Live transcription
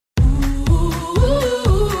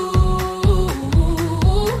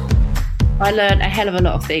I learned a hell of a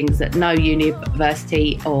lot of things that no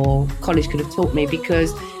university or college could have taught me,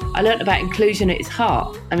 because I learned about inclusion at its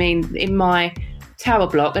heart. I mean, in my tower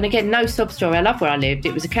block, and again, no sob story, I love where I lived.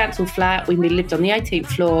 It was a council flat. We lived on the 18th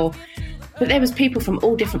floor, but there was people from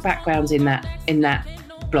all different backgrounds in that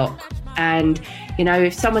block. And, you know,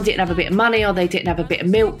 if someone didn't have a bit of money or they didn't have a bit of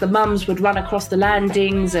milk, the mums would run across the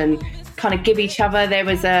landings and kind of give each other. There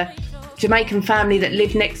was a Jamaican family that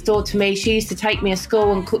lived next door to me. She used to take me to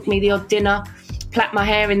school and cook me the odd dinner, plait my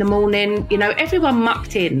hair in the morning. You know, everyone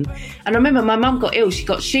mucked in. And I remember my mum got ill. She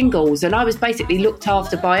got shingles, and I was basically looked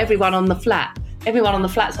after by everyone on the flat. Everyone on the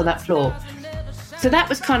flats on that floor. So that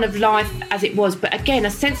was kind of life as it was. But again,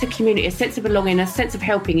 a sense of community, a sense of belonging, a sense of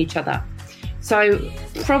helping each other. So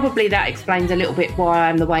probably that explains a little bit why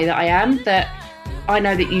I'm the way that I am, that I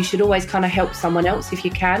know that you should always kind of help someone else if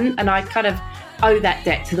you can. And I kind of owe that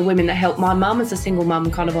debt to the women that helped my mum as a single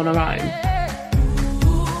mum kind of on her own.